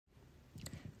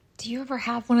Do you ever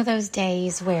have one of those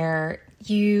days where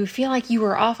you feel like you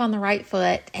were off on the right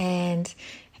foot and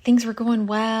things were going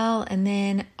well, and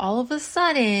then all of a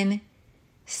sudden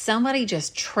somebody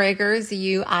just triggers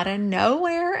you out of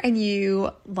nowhere and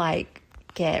you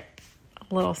get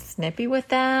a little snippy with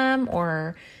them?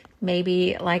 Or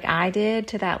maybe like I did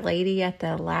to that lady at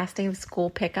the last day of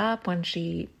school pickup when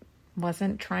she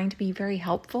wasn't trying to be very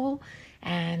helpful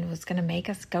and was going to make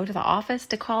us go to the office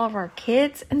to call our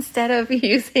kids instead of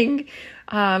using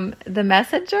the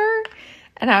messenger.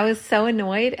 And I was so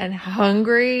annoyed and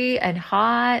hungry and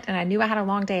hot, and I knew I had a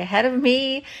long day ahead of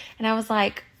me. And I was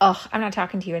like, oh, I'm not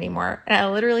talking to you anymore. And I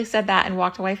literally said that and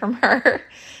walked away from her.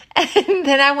 And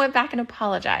then I went back and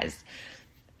apologized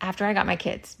after I got my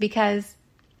kids, because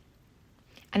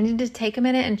I needed to take a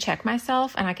minute and check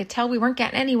myself. And I could tell we weren't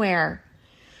getting anywhere.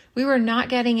 We were not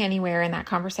getting anywhere in that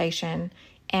conversation,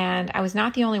 and I was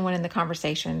not the only one in the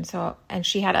conversation. And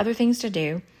she had other things to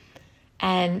do.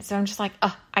 And so I'm just like,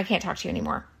 oh, I can't talk to you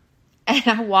anymore. And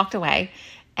I walked away,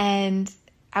 and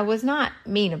I was not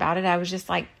mean about it. I was just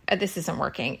like, this isn't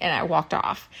working. And I walked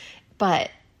off,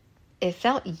 but it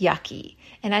felt yucky,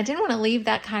 and I didn't want to leave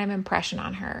that kind of impression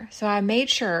on her. So I made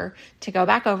sure to go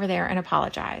back over there and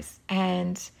apologize.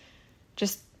 And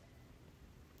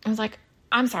I was like,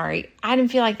 I'm sorry. I didn't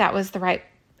feel like that was the right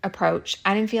approach.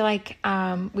 I didn't feel like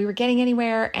we were getting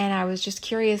anywhere, and I was just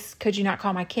curious, could you not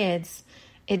call my kids?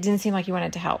 It didn't seem like you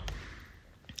wanted to help.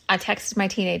 I texted my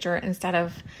teenager instead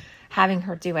of having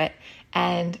her do it,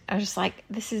 and I was just like,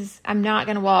 I'm not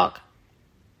going to walk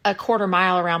a quarter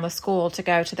mile around the school to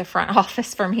go to the front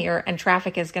office from here, and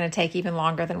traffic is going to take even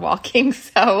longer than walking,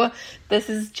 so this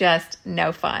is just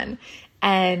no fun.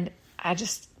 And I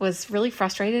just was really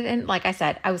frustrated. And like I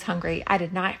said, I was hungry. I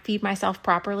did not feed myself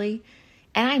properly.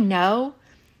 And I know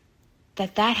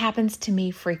that happens to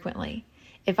me frequently.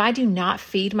 If I do not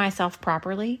feed myself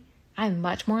properly, I'm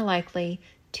much more likely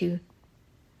to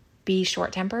be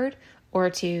short-tempered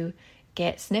or to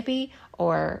get snippy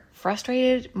or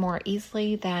frustrated more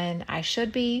easily than I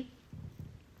should be.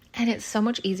 And it's so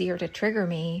much easier to trigger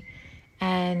me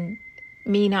and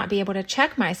me not be able to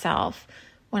check myself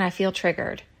when I feel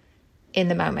triggered in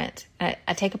the moment. I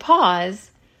take a pause,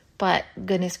 but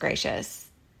goodness gracious,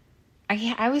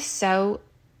 I was so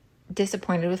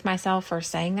disappointed with myself for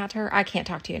saying that to her. I can't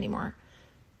talk to you anymore.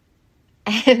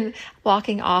 And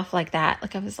walking off like that,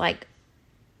 I was like,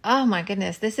 oh my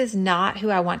goodness, this is not who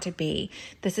I want to be.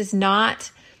 This is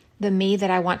not the me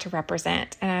that I want to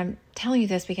represent. And I'm telling you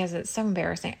this because it's so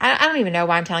embarrassing. I don't even know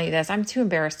why I'm telling you this. I'm too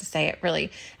embarrassed to say it,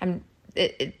 really.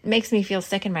 It makes me feel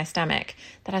sick in my stomach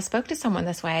that I spoke to someone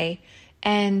this way.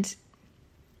 And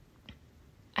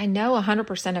I know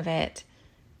 100% of it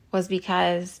was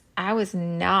because I was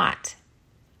not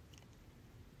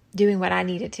doing what I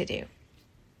needed to do.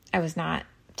 I was not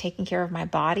taking care of my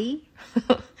body.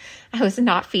 I was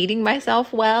not feeding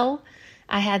myself well.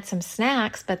 I had some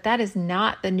snacks, but that is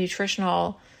not the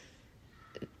nutritional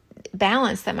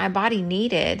balance that my body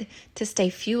needed to stay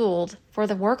fueled for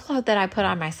the workload that I put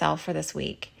on myself for this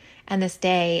week and this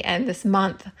day and this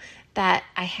month that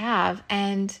I have.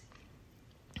 And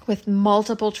with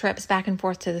multiple trips back and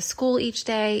forth to the school each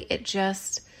day,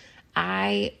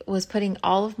 I was putting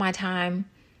all of my time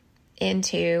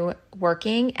into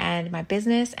working and my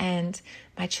business and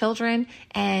my children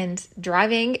and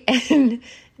driving, and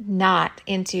not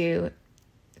into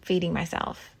feeding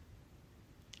myself.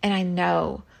 And I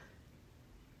know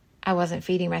I wasn't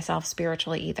feeding myself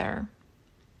spiritually either.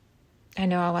 I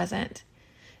know I wasn't.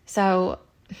 So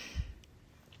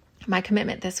my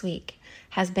commitment this week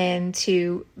has been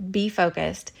to be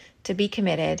focused, to be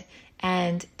committed,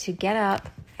 and to get up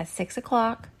at 6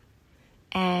 o'clock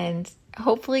and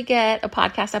hopefully get a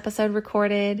podcast episode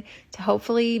recorded, to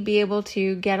hopefully be able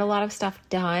to get a lot of stuff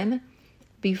done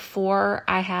before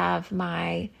I have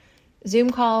my Zoom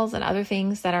calls and other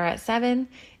things that are at 7,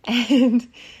 and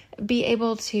be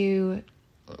able to,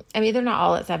 they're not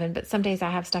all at 7, but some days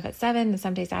I have stuff at 7 and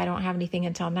some days I don't have anything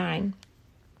until 9.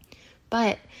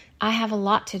 But I have a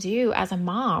lot to do as a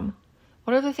mom.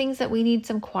 What are the things that we need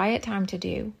some quiet time to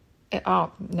do?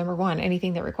 Number one,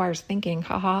 anything that requires thinking,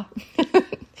 haha.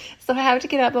 So I have to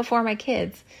get up before my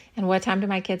kids. And what time do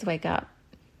my kids wake up?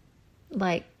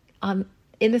 In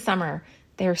the summer,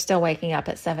 they're still waking up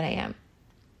at 7 a.m.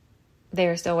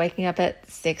 They're still waking up at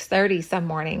 6:30 some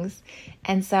mornings.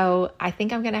 And so I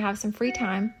think I'm going to have some free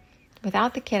time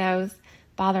without the kiddos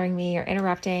bothering me or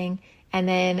interrupting. And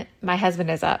then my husband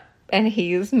is up and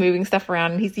he's moving stuff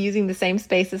around and he's using the same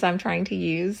spaces I'm trying to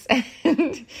use.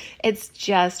 And it's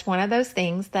just one of those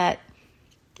things that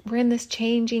we're in this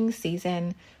changing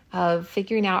season of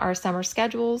figuring out our summer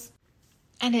schedules.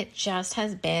 And it just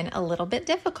has been a little bit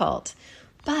difficult.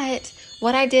 But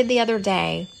what I did the other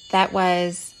day that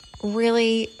was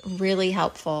really, really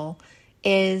helpful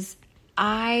is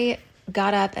I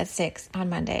got up at 6 on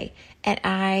Monday and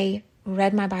I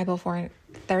read my Bible for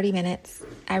 30 minutes.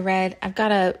 I've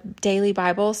got a daily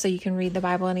Bible, so you can read the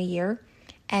Bible in a year.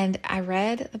 And I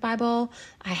read the Bible.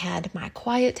 I had my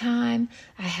quiet time.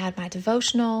 I had my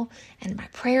devotional and my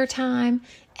prayer time.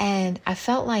 And I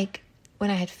felt like when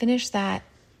I had finished that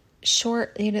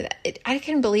short, I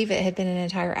couldn't believe it had been an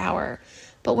entire hour.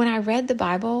 But when I read the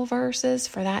Bible verses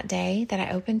for that day that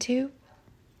I opened to,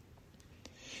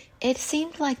 it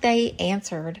seemed like they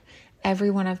answered every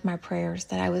one of my prayers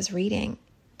that I was reading.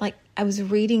 Like I was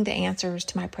reading the answers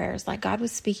to my prayers. Like God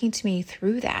was speaking to me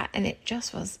through that. And it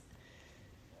just was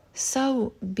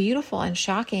so beautiful and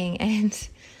shocking. And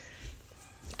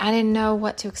I didn't know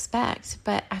what to expect,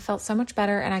 but I felt so much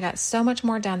better and I got so much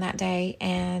more done that day.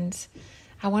 And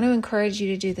I want to encourage you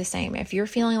to do the same. If you're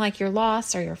feeling like you're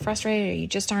lost or you're frustrated or you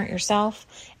just aren't yourself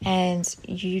and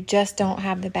you just don't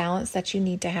have the balance that you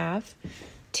need to have,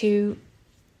 to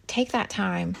take that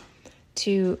time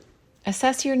to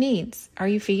assess your needs. Are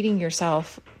you feeding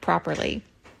yourself properly?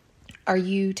 Are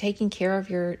you taking care of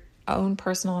your own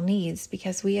personal needs?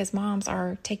 Because we as moms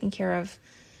are taking care of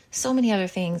so many other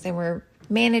things and we're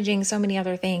managing so many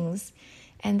other things.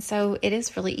 And so it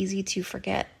is really easy to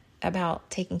forget about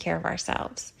taking care of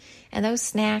ourselves. And those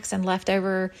snacks and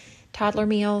leftover toddler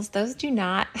meals, those do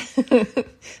not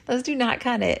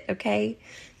cut it, okay?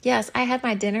 Yes, I had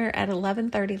my dinner at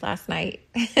 11:30 last night,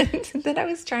 and then I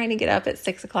was trying to get up at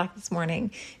 6 o'clock this morning.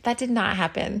 That did not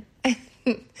happen.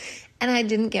 And I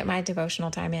didn't get my devotional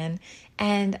time in,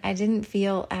 and I didn't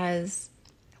feel as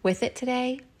with it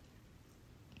today.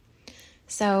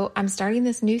 So I'm starting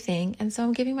this new thing, and so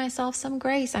I'm giving myself some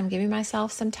grace. I'm giving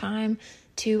myself some time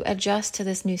to adjust to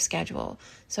this new schedule.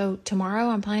 So tomorrow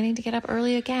I'm planning to get up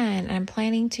early again, and I'm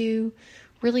planning to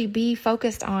really be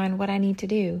focused on what I need to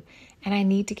do. And I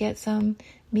need to get some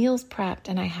meals prepped,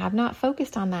 and I have not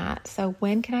focused on that. So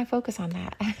when can I focus on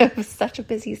that? I have such a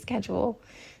busy schedule.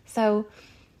 So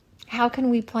how can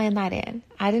we plan that in?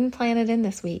 I didn't plan it in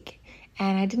this week,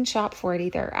 and I didn't shop for it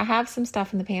either. I have some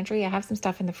stuff in the pantry. I have some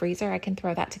stuff in the freezer. I can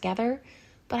throw that together,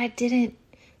 but I didn't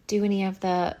do any of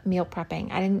the meal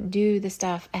prepping. I didn't do the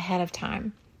stuff ahead of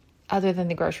time other than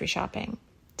the grocery shopping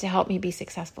to help me be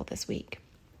successful this week.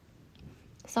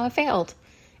 So I failed.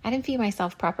 I didn't feed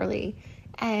myself properly,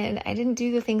 and I didn't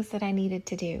do the things that I needed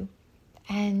to do.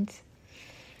 And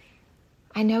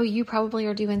I know you probably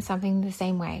are doing something the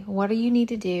same way. What do you need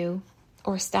to do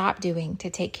or stop doing to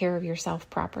take care of yourself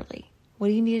properly? What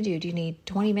do you need to do? Do you need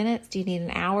 20 minutes? Do you need an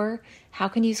hour? How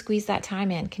can you squeeze that time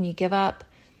in? Can you give up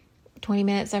 20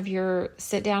 minutes of your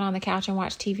sit down on the couch and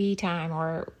watch TV time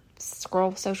or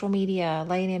scroll social media,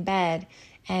 laying in bed,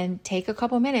 and take a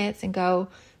couple minutes and go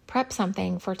prep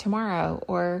something for tomorrow,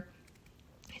 or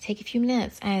take a few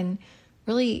minutes and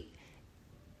really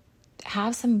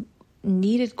have some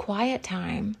needed quiet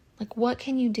time? Like, what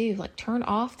can you do? Like, turn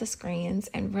off the screens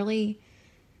and really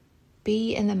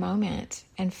be in the moment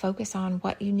and focus on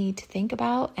what you need to think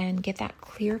about and get that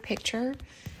clear picture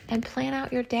and plan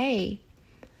out your day.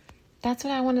 That's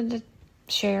what I wanted to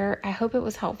share. I hope it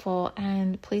was helpful,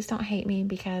 and please don't hate me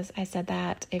because I said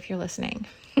that if you're listening.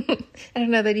 I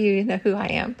don't know that you know who I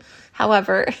am.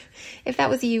 However, if that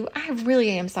was you, I really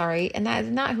am sorry, and that is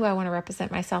not who I want to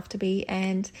represent myself to be,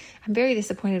 and I'm very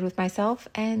disappointed with myself,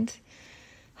 and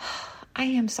I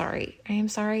am sorry. I am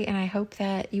sorry, and I hope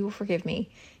that you will forgive me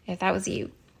if that was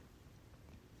you.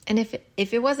 And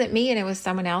if it wasn't me and it was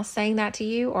someone else saying that to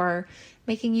you or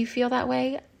making you feel that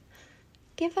way,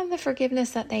 give them the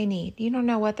forgiveness that they need. You don't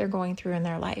know what they're going through in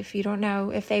their life. You don't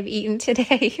know if they've eaten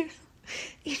today.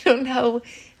 You don't know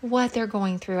what they're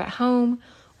going through at home,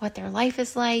 what their life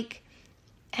is like.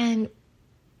 And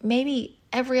maybe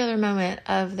every other moment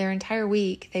of their entire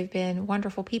week, they've been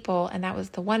wonderful people. And that was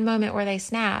the one moment where they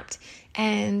snapped.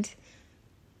 And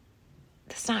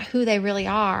that's not who they really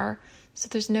are. So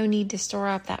there's no need to store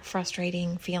up that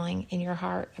frustrating feeling in your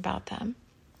heart about them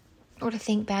or to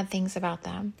think bad things about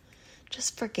them.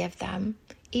 Just forgive them.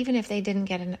 Even if they didn't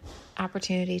get an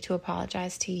opportunity to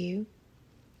apologize to you,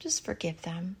 just forgive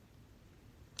them.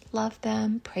 Love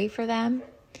them. Pray for them.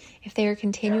 If they are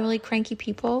continually cranky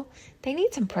people, they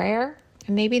need some prayer.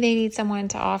 And maybe they need someone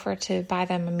to offer to buy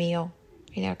them a meal.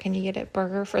 You know, can you get a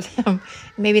burger for them?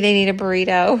 Maybe they need a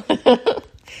burrito.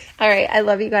 All right. I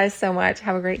love you guys so much.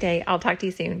 Have a great day. I'll talk to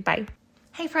you soon. Bye.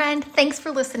 Hey friend, thanks for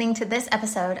listening to this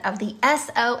episode of the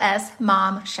SOS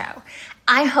Mom Show.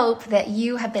 I hope that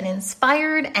you have been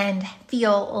inspired and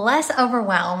feel less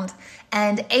overwhelmed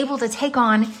and able to take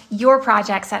on your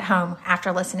projects at home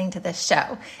after listening to this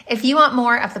show. If you want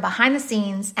more of the behind the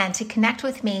scenes and to connect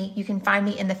with me, you can find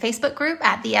me in the Facebook group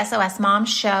at the SOS Mom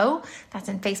Show. That's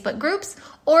in Facebook groups,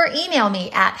 or email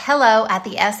me at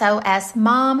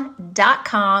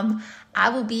hello@thesosmom.com. I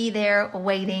will be there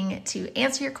waiting to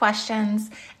answer your questions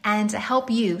and to help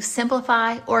you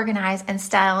simplify, organize, and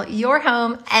style your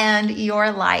home and your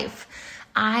life.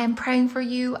 I am praying for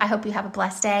you. I hope you have a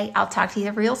blessed day. I'll talk to you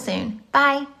real soon.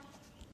 Bye.